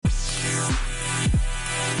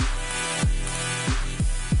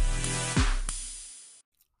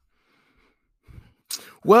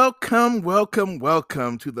Welcome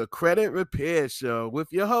to the Credit Repair Show with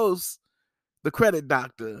your host, the credit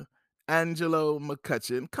doctor, Angelo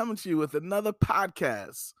McCutcheon, coming to you with another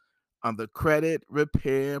podcast on the credit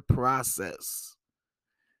repair process.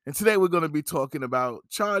 And today we're going to be talking about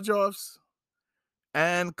charge offs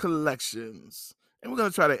and collections. And we're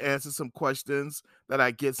going to try to answer some questions that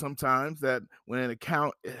I get sometimes that when an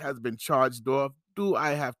account has been charged off, do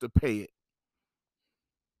I have to pay it?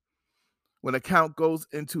 When account goes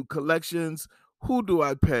into collections, who do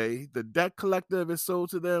I pay? The debt collector if it's sold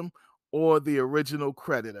to them or the original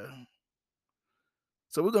creditor?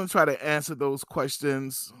 So we're going to try to answer those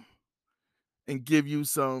questions and give you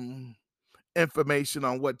some information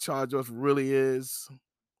on what charge-offs really is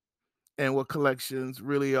and what collections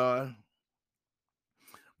really are.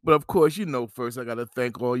 But of course, first I got to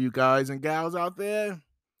thank all you guys and gals out there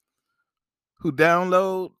who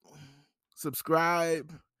download,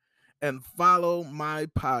 subscribe, and follow my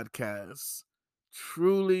podcast.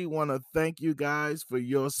 Truly want to thank you guys for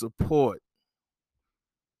your support.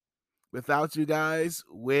 Without you guys,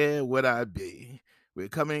 where would I be? We're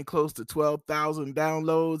coming close to 12,000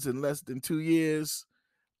 downloads in less than 2 years.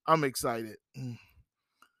 I'm excited.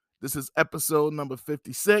 This is episode number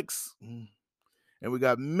 56, and we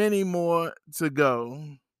got many more to go.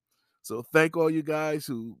 So thank all you guys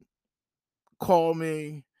who call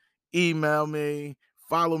me, email me,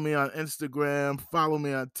 follow me on Instagram, follow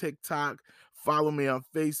me on TikTok, follow me on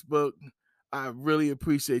Facebook. I really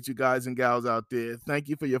appreciate you guys and gals out there. Thank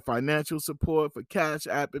you for your financial support, for cash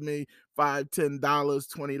apping me $5, $10,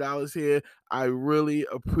 $20 here. I really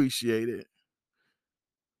appreciate it.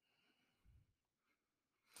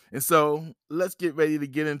 And so let's get ready to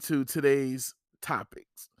get into today's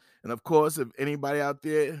topics. And of course, if anybody out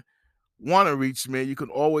there want to reach me, you can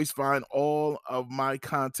always find all of my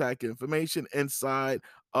contact information inside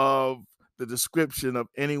of the description of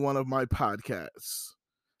any one of my podcasts.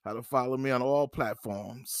 How to follow me on all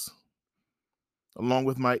platforms, along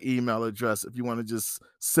with my email address if you want to just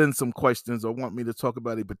send some questions or want me to talk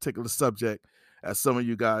about a particular subject, as some of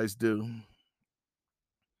you guys do.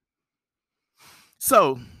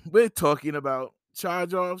 So, we're talking about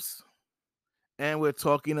charge offs and we're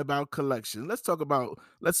talking about collection. Let's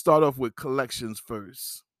start off with collections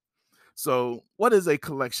first. So, what is a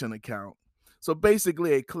collection account? So,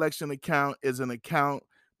 basically, a collection account is an account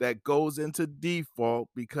that goes into default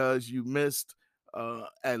because you missed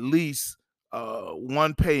at least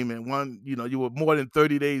one payment. You were more than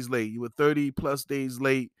 30 days late. You were 30 plus days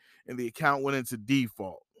late, and the account went into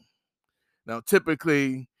default. Now,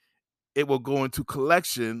 typically, it will go into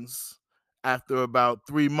collections after about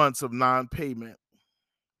 3 months of non payment.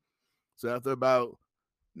 So, after about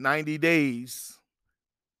 90 days,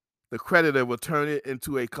 the creditor will turn it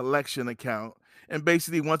into a collection account. And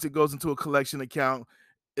basically, once it goes into a collection account,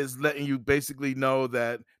 is letting you basically know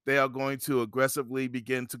that they are going to aggressively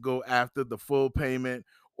begin to go after the full payment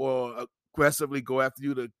or aggressively go after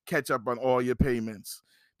you to catch up on all your payments.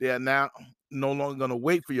 They are now no longer going to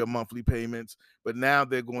wait for your monthly payments, but now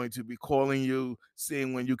they're going to be calling you,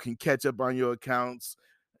 seeing when you can catch up on your accounts,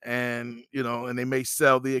 and they may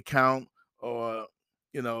sell the account or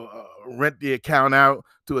rent the account out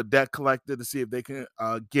to a debt collector to see if they can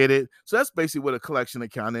get it. So that's basically what a collection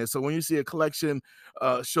account is. So when you see a collection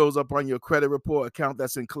shows up on your credit report, account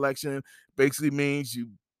that's in collection, basically means you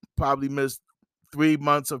probably missed 3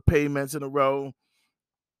 months of payments in a row.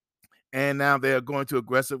 And now they're going to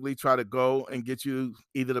aggressively try to go and get you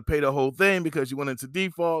either to pay the whole thing because you went into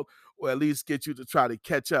default, or at least get you to try to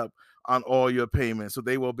catch up on all your payments. So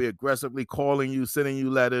they will be aggressively calling you, sending you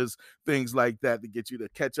letters, things like that to get you to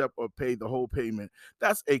catch up or pay the whole payment.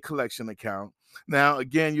 That's a collection account. Now,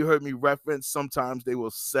 again, you heard me reference sometimes they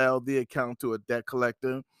will sell the account to a debt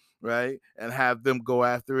collector, right? And have them go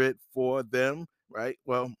after it for them, right?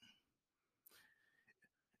 Well,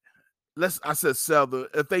 if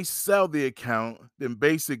they sell the account, then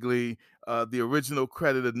basically the original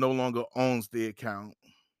creditor no longer owns the account.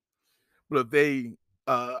 But if they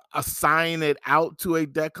assign it out to a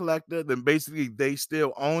debt collector, then basically they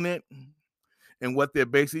still own it. And what they're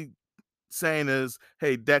basically saying is,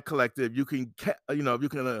 hey, debt collector, if you can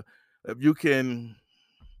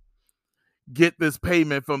get this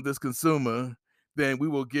payment from this consumer, then we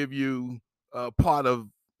will give you part of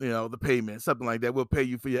the payment, something like that. We'll pay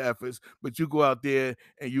you for your efforts, but you go out there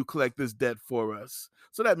and you collect this debt for us.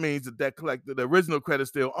 So that means the debt collector, the original creditor,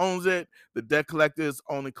 still owns it. The debt collector is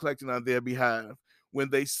only collecting on their behalf. When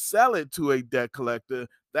they sell it to a debt collector,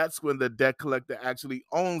 that's when the debt collector actually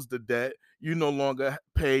owns the debt. You no longer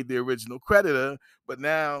pay the original creditor, but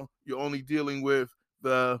now you're only dealing with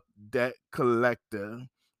the debt collector.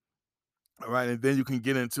 All right, and then you can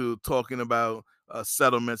get into talking about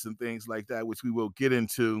settlements and things like that, which we will get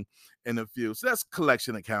into in a few. So that's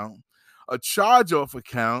collection account. A charge off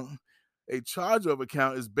account. A charge off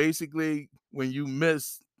account is basically when you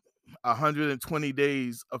miss 120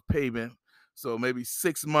 days of payment. So maybe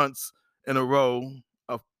 6 months in a row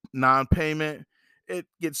of non payment, it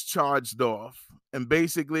gets charged off. And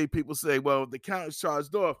basically, people say, well, the account is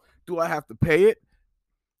charged off. Do I have to pay it?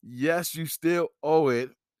 Yes, you still owe it,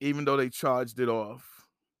 even though they charged it off.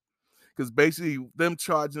 Because basically, them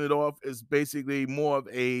charging it off is basically more of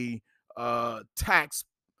a tax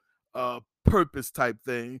purpose type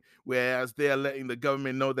thing, whereas they're letting the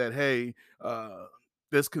government know that, hey,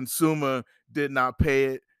 this consumer did not pay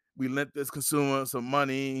it. We lent this consumer some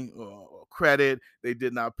money or credit. They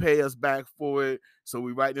did not pay us back for it. So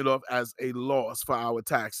we writing it off as a loss for our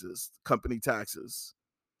taxes, company taxes.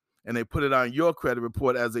 And they put it on your credit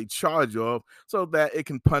report as a charge off so that it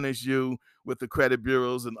can punish you with the credit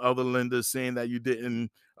bureaus and other lenders saying that you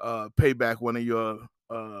didn't pay back one of your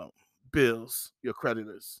bills, your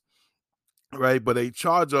creditors, right? But a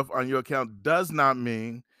charge off on your account does not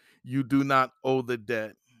mean you do not owe the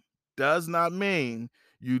debt. Does not mean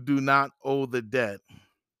you do not owe the debt.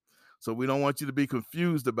 So we don't want you to be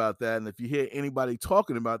confused about that. And if you hear anybody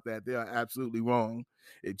talking about that, they are absolutely wrong.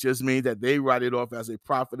 It just means that they write it off as a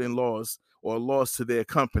profit and loss or loss to their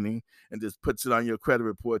company and just puts it on your credit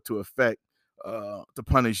report to affect to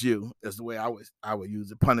punish you. That's the way I would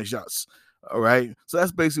use it, punish us. All right. So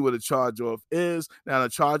that's basically what a charge off is. Now, the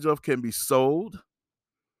charge off can be sold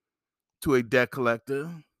to a debt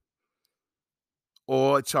collector,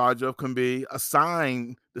 or a charge off can be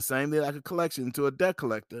assigned the same day like a collection to a debt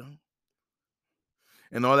collector.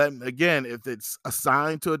 And all that, again, if it's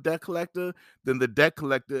assigned to a debt collector, then the debt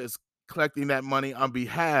collector is collecting that money on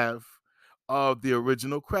behalf of the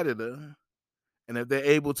original creditor. And if they're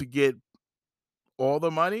able to get all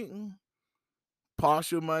the money,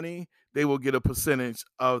 partial money, they will get a percentage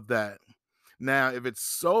of that. Now, if it's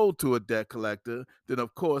sold to a debt collector, then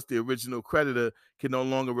of course the original creditor can no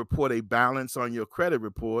longer report a balance on your credit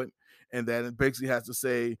report. And then it basically has to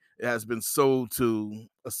say it has been sold to,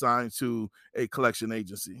 assigned to a collection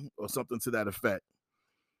agency or something to that effect.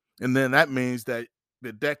 And then that means that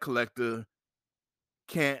the debt collector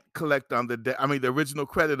can't collect on the debt. I mean, the original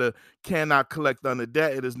creditor cannot collect on the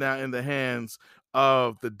debt. It is now in the hands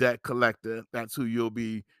of the debt collector. That's who you'll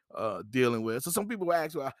be dealing with. So some people will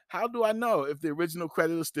ask, well, how do I know if the original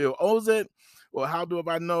creditor still owes it? Or how do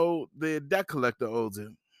I know the debt collector owes it?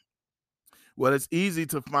 Well, it's easy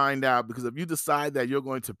to find out because if you decide that you're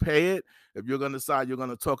going to pay it, if you're going to decide you're going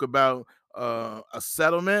to talk about a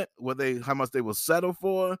settlement, how much they will settle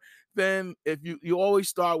for, then if you always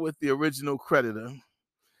start with the original creditor.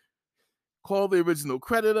 Call the original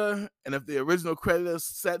creditor, and if the original creditor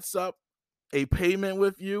sets up a payment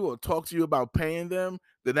with you or talk to you about paying them,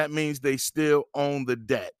 then that means they still own the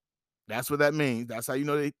debt. That's what that means. That's how you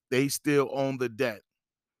know they still own the debt.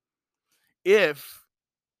 If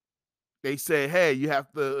they say, hey, you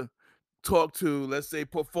have to talk to, let's say,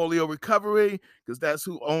 portfolio recovery, because that's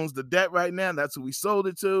who owns the debt right now. That's who we sold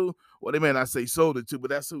it to. Well, they may not say sold it to, but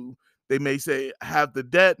that's who they may say have the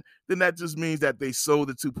debt. Then that just means that they sold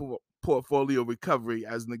it to portfolio recovery,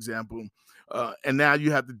 as an example. And now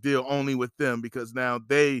you have to deal only with them because now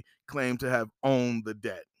they claim to have owned the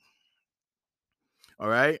debt. All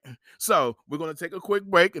right. So we're going to take a quick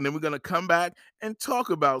break and then we're going to come back and talk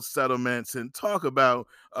about settlements and talk about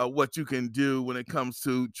what you can do when it comes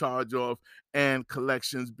to charge off and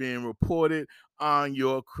collections being reported on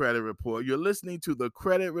your credit report. You're listening to the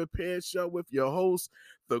Credit Repair Show with your host,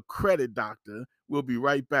 the Credit Doctor. We'll be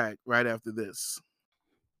right back right after this.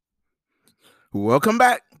 Welcome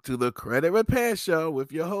back to the Credit Repair Show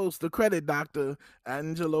with your host, the Credit Doctor,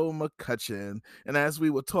 Angelo McCutcheon. And as we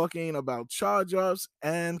were talking about charge-offs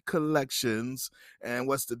and collections, and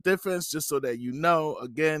what's the difference, just so that you know,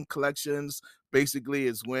 again, collections basically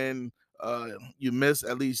is when you miss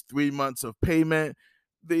at least 3 months of payment.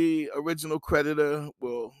 The original creditor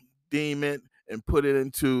will deem it and put it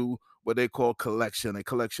into what they call a collection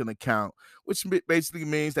account, which basically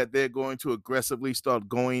means that they're going to aggressively start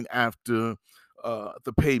going after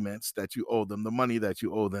the payments that you owe them, the money that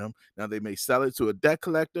you owe them. Now, they may sell it to a debt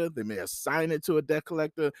collector, they may assign it to a debt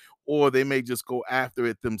collector, or they may just go after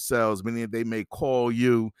it themselves, meaning they may call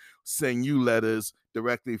you, send you letters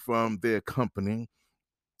directly from their company.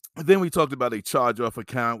 Then we talked about a charge-off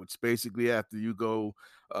account, which basically after you go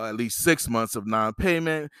at least 6 months of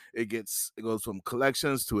non-payment, it goes from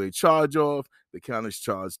collections to a charge-off. The account is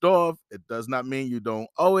charged off. It does not mean you don't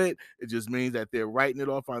owe it. It just means that they're writing it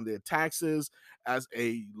off on their taxes as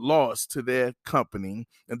a loss to their company,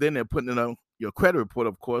 and then they're putting it on your credit report,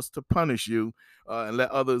 of course, to punish you and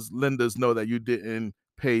let others lenders know that you didn't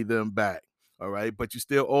pay them back. All right, but you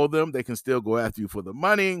still owe them. They can still go after you for the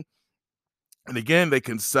money, and again, they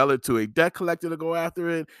can sell it to a debt collector to go after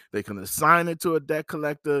it. They can assign it to a debt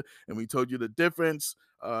collector. And we told you the difference.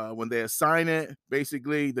 When they assign it,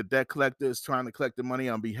 basically, the debt collector is trying to collect the money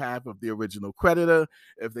on behalf of the original creditor.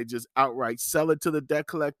 If they just outright sell it to the debt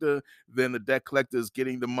collector, then the debt collector is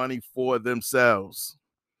getting the money for themselves.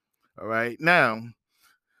 All right. Now,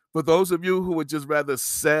 for those of you who would just rather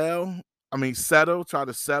try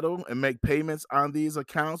to settle and make payments on these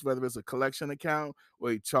accounts, whether it's a collection account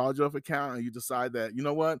or a charge off account, and you decide that, you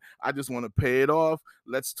know what, I just want to pay it off,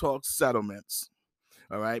 let's talk settlements.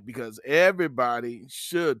 All right. Because everybody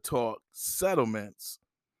should talk settlements.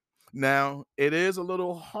 Now, it is a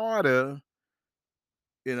little harder,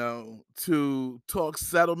 to talk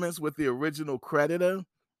settlements with the original creditor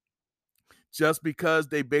just because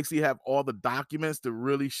they basically have all the documents to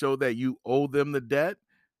really show that you owe them the debt.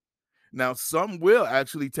 Now, some will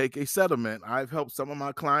actually take a settlement. I've helped some of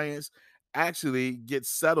my clients actually get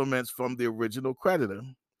settlements from the original creditor,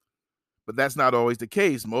 but that's not always the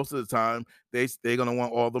case. Most of the time, they're going to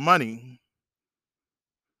want all the money.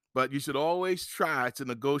 But you should always try to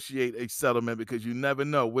negotiate a settlement because you never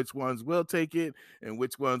know which ones will take it and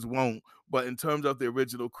which ones won't. But in terms of the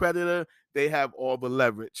original creditor, they have all the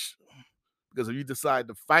leverage because if you decide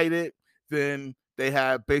to fight it, then they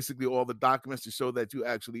have basically all the documents to show that you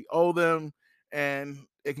actually owe them, and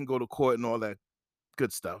it can go to court and all that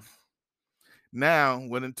good stuff. Now,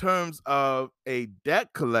 when in terms of a debt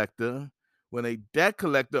collector, when a debt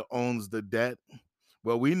collector owns the debt,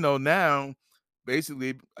 well, we know now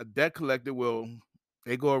basically a debt collector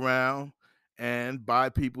they go around and buy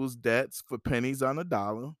people's debts for pennies on a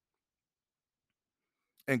dollar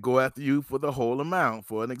and go after you for the whole amount.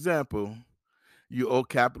 For an example, you owe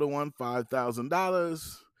Capital One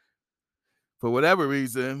 $5,000. For whatever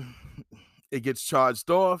reason, it gets charged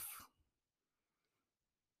off.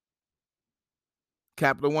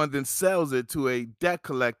 Capital One then sells it to a debt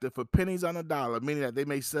collector for pennies on a dollar, meaning that they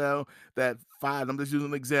may sell I'm just using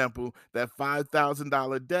an example, that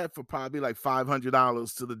 $5,000 debt for probably like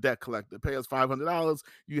 $500 to the debt collector. Pay us $500,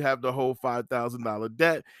 you have the whole $5,000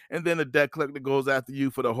 debt, and then the debt collector goes after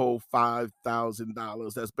you for the whole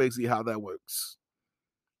 $5,000. That's basically how that works.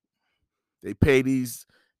 They pay they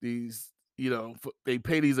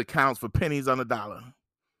pay these accounts for pennies on a dollar.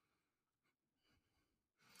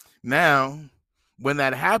 Now, when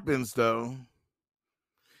that happens, though,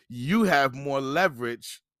 you have more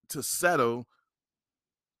leverage to settle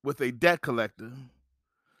with a debt collector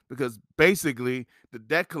because basically the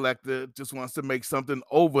debt collector just wants to make something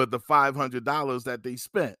over the $500 that they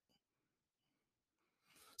spent.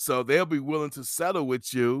 So they'll be willing to settle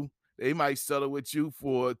with you. They might settle with you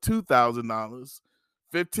for $2,000,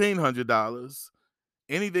 $1,500,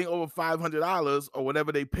 anything over $500 or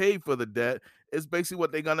whatever they paid for the debt is basically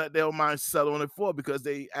what they'll mind settling it for because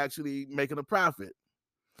they actually making a profit.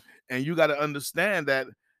 And you got to understand that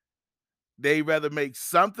they rather make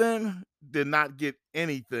something than not get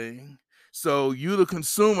anything. So you, the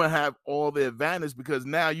consumer, have all the advantage because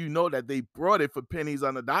now you know that they brought it for pennies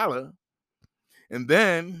on the dollar. And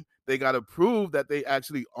then they got to prove that they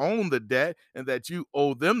actually own the debt and that you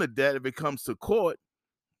owe them the debt if it comes to court.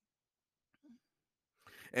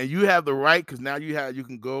 And you have the right, because now you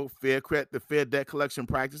can go the Fair Debt Collection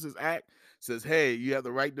Practices Act says, hey, you have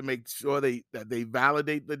the right to make sure that they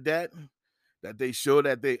validate the debt, that they show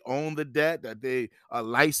that they own the debt, that they are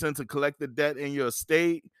licensed to collect the debt in your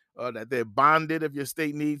state, that they're bonded. If your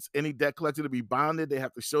state needs any debt collector to be bonded, they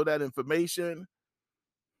have to show that information.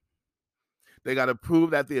 They got to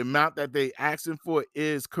prove that the amount that they asking for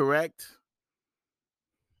is correct.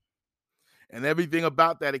 And everything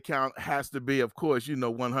about that account has to be, of course,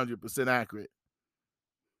 100% accurate.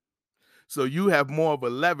 So you have more of a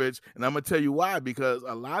leverage. And I'm going to tell you why, because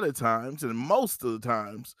a lot of times, and most of the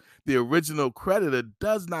times, the original creditor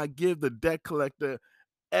does not give the debt collector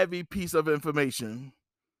every piece of information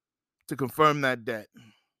to confirm that debt,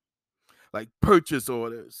 like purchase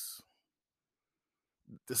orders,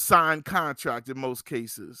 the signed contract in most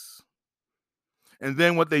cases. And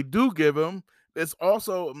then what they do give them, there's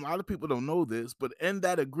also, a lot of people don't know this, but in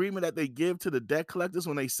that agreement that they give to the debt collectors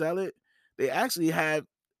when they sell it, they actually have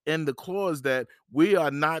in the clause that we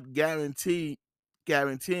are not guaranteeing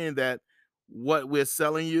that what we're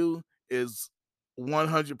selling you is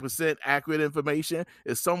 100% accurate information.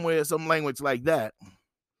 It's somewhere, some language like that.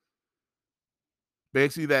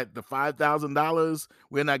 Basically, that the $5,000,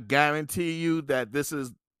 we're not guarantee you that this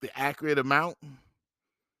is the accurate amount.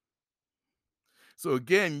 So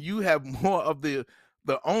again, you have more of the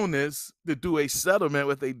onus to do a settlement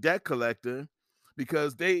with a debt collector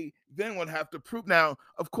because they then would have to prove. Now,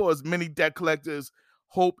 of course, many debt collectors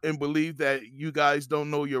hope and believe that you guys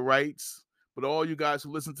don't know your rights. But all you guys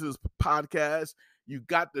who listen to this podcast, you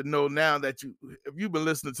got to know now that if you've been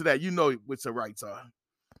listening to that, you know what your rights are.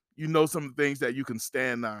 You know some things that you can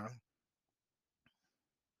stand on.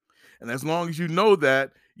 And as long as you know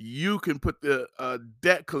that, you can put the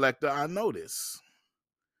debt collector on notice.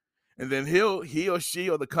 And then he or she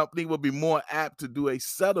or the company will be more apt to do a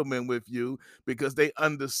settlement with you because they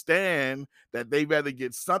understand that they rather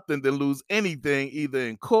get something than lose anything, either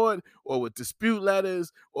in court or with dispute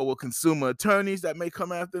letters or with consumer attorneys that may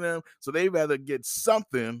come after them. So they rather get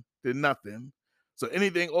something than nothing. So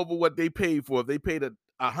anything over what they paid for, if they paid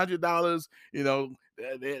 $100,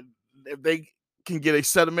 if they can get a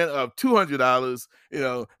settlement of $200,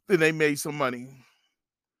 then they made some money.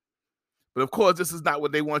 But of course, this is not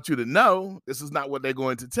what they want you to know. This is not what they're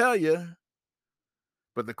going to tell you.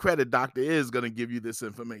 But the credit doctor is going to give you this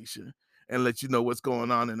information and let you know what's going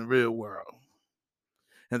on in the real world.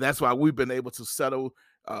 And that's why we've been able to settle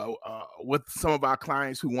with some of our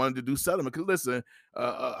clients who wanted to do settlement. Because listen,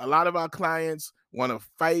 a lot of our clients want to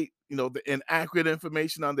fight, the inaccurate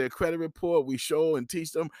information on their credit report. We show and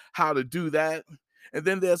teach them how to do that. And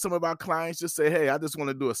then there's some of our clients just say, hey, I just want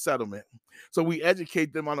to do a settlement. So we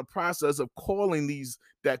educate them on the process of calling these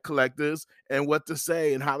debt collectors and what to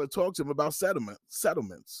say and how to talk to them about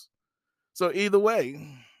settlements. So either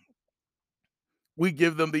way, we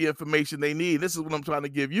give them the information they need. This is what I'm trying to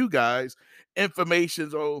give you guys,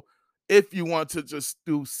 information. So if you want to just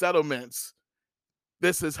do settlements,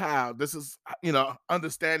 this is how. This is,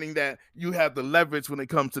 understanding that you have the leverage when it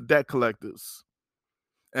comes to debt collectors.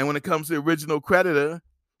 And when it comes to the original creditor,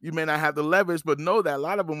 you may not have the leverage, but know that a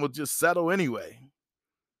lot of them will just settle anyway.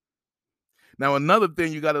 Now, another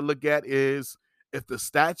thing you got to look at is if the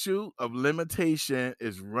statute of limitation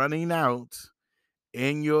is running out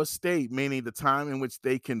in your state, meaning the time in which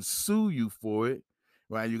they can sue you for it,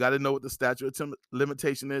 right? You got to know what the statute of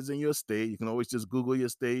limitation is in your state. You can always just Google your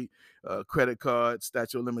state, credit card,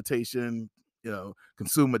 statute of limitation,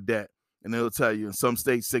 consumer debt. And it'll tell you in some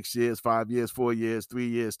states 6 years, 5 years, 4 years, 3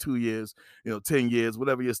 years, 2 years, 10 years,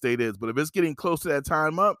 whatever your state is. But if it's getting close to that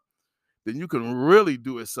time up, then you can really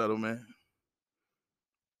do a settlement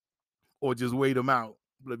or just wait them out.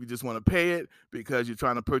 But if you just want to pay it because you're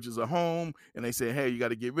trying to purchase a home and they say, hey, you got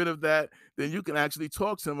to get rid of that, then you can actually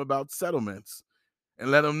talk to them about settlements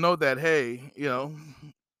and let them know that, hey,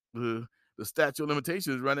 the statute of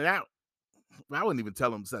limitations is running out. I wouldn't even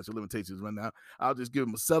tell them the statute of limitations is running out. I'll just give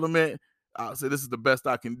them a settlement. I'll say, this is the best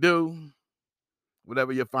I can do.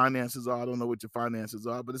 Whatever your finances are, I don't know what your finances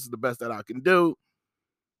are, but this is the best that I can do.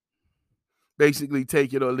 Basically,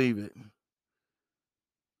 take it or leave it.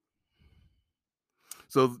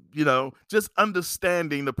 So, just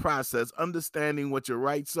understanding the process, understanding what your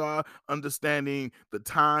rights are, understanding the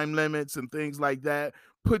time limits and things like that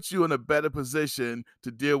puts you in a better position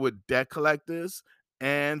to deal with debt collectors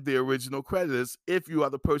and the original creditors if you are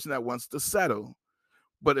the person that wants to settle.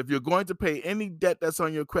 But if you're going to pay any debt that's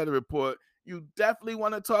on your credit report, you definitely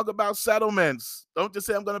want to talk about settlements. Don't just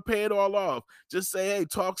say, I'm going to pay it all off. Just say, hey,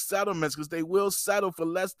 talk settlements, because they will settle for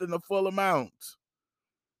less than the full amount.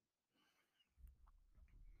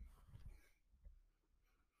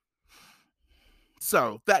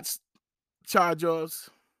 So that's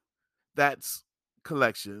charge-offs. That's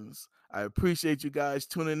collections. I appreciate you guys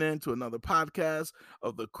tuning in to another podcast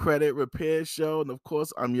of the Credit Repair Show. And of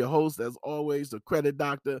course, I'm your host, as always, the credit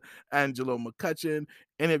doctor, Angelo McCutcheon.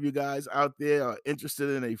 Any of you guys out there are interested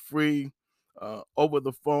in a free over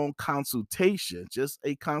the phone consultation, just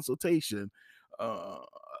a consultation uh,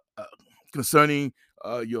 uh, concerning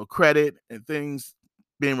your credit and things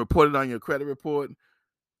being reported on your credit report,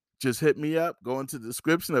 just hit me up. Go into the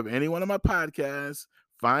description of any one of my podcasts.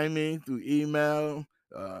 Find me through email.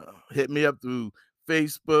 Hit me up through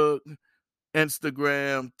Facebook,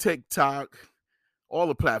 Instagram, TikTok, all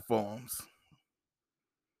the platforms.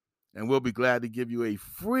 And we'll be glad to give you a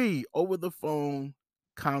free over-the-phone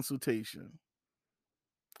consultation.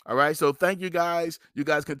 All right, so thank you guys. You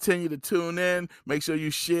guys continue to tune in. Make sure you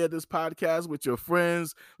share this podcast with your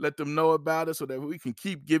friends. Let them know about it so that we can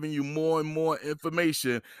keep giving you more and more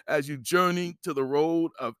information as you journey to the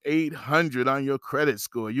road of 800 on your credit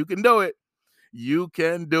score. You can do it. You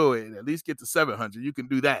can do it. At least get to 700. You can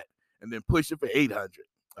do that. and then push it for 800.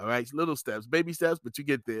 All right, it's little steps, baby steps, but you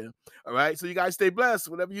get there. All right, so you guys stay blessed.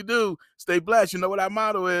 Whatever you do, stay blessed. You know what our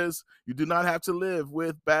motto is? You do not have to live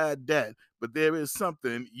with bad debt, but there is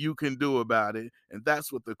something you can do about it. And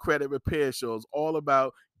that's what the credit repair show is all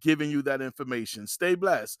about, giving you that information. Stay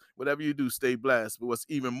blessed. Whatever you do, stay blessed. But what's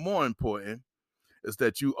even more important is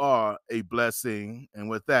that you are a blessing. And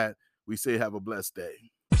with that, we say have a blessed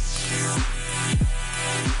day.